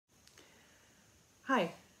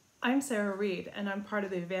Hi, I'm Sarah Reid, and I'm part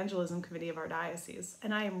of the Evangelism Committee of our diocese,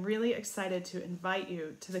 and I am really excited to invite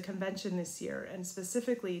you to the convention this year, and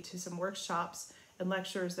specifically to some workshops and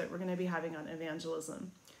lectures that we're going to be having on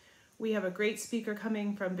evangelism. We have a great speaker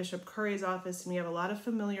coming from Bishop Curry's office, and we have a lot of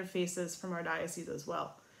familiar faces from our diocese as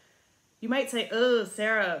well. You might say, oh,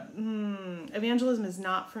 Sarah, evangelism is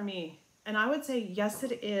not for me. And I would say, yes,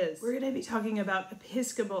 it is. We're going to be talking about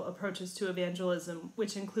Episcopal approaches to evangelism,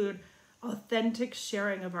 which include authentic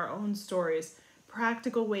sharing of our own stories,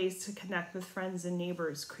 practical ways to connect with friends and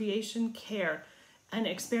neighbors, creation care, and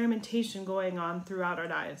experimentation going on throughout our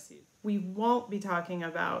diocese. We won't be talking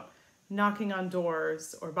about knocking on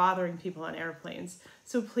doors or bothering people on airplanes.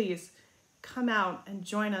 So please come out and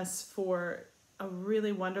join us for a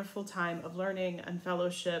really wonderful time of learning and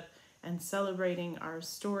fellowship and celebrating our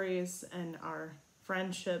stories and our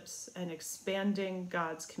friendships and expanding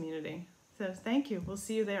God's community. So thank you. We'll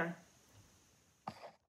see you there.